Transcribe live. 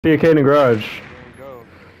See a kid in the garage. There you go.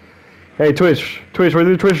 Hey, Twitch, where's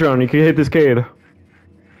the Twitch on? You can hit this kid.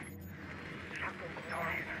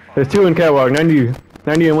 There's two in catwalk, 90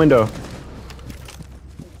 in window.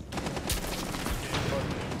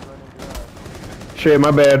 Shit, my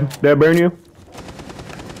bad. Did I burn you?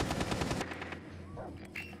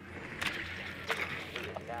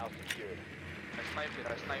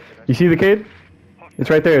 You see the kid? It's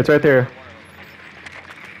right there, it's right there.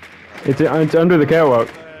 It's under the catwalk.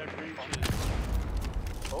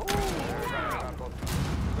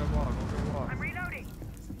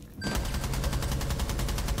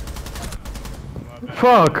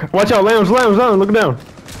 Fuck! Watch out, lambs, look down.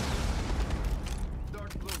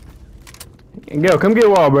 Gil, come get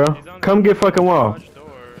wall, bro. Come get fucking wall.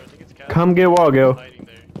 Come get wall, Gil.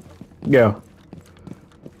 Gil.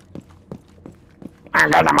 I'm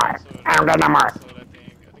gonna mark. I'm gonna mark.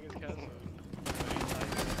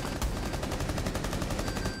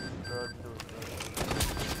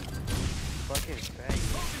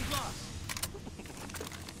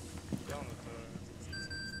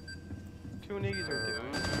 Two niggas are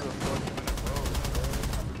doing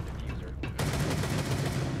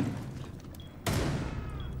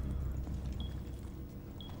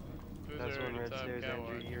that's one red stairs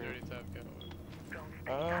entry here.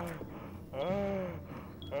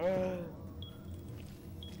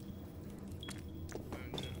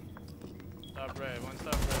 Top red, one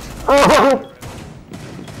stop red. Oh!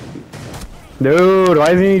 Dude,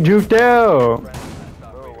 why isn't he juked out?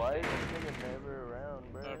 Bro, why is this nigga never around,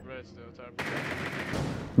 bro? Top red still, top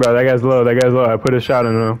red. Bro, that guy's low, I put a shot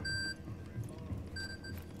in him.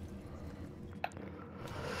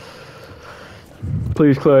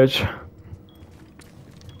 Please clutch.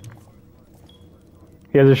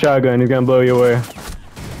 He has a shotgun, he's gonna blow you away.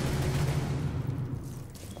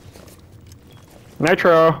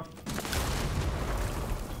 Nitro!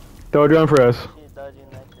 Throw a drone for us.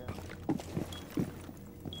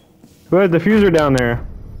 Who had the diffuser down there?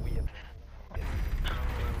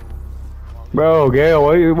 Bro, Gale,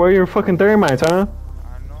 where are your fucking thermites, huh?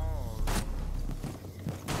 I know.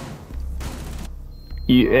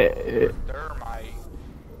 Yeah. Thermite.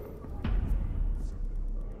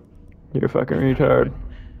 You're fucking retard.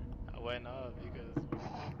 I went up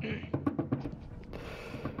because.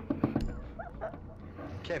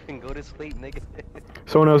 Kevin, go to sleep, nigga.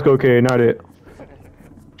 Someone else go K, not it.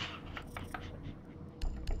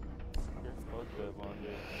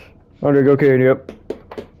 Under go K, yep.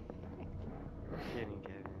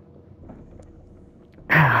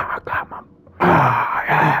 Ah, I got my. Ah,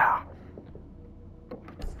 yeah.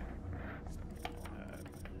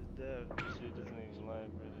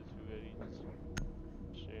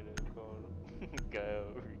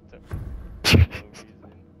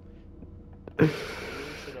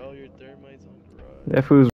 That fool's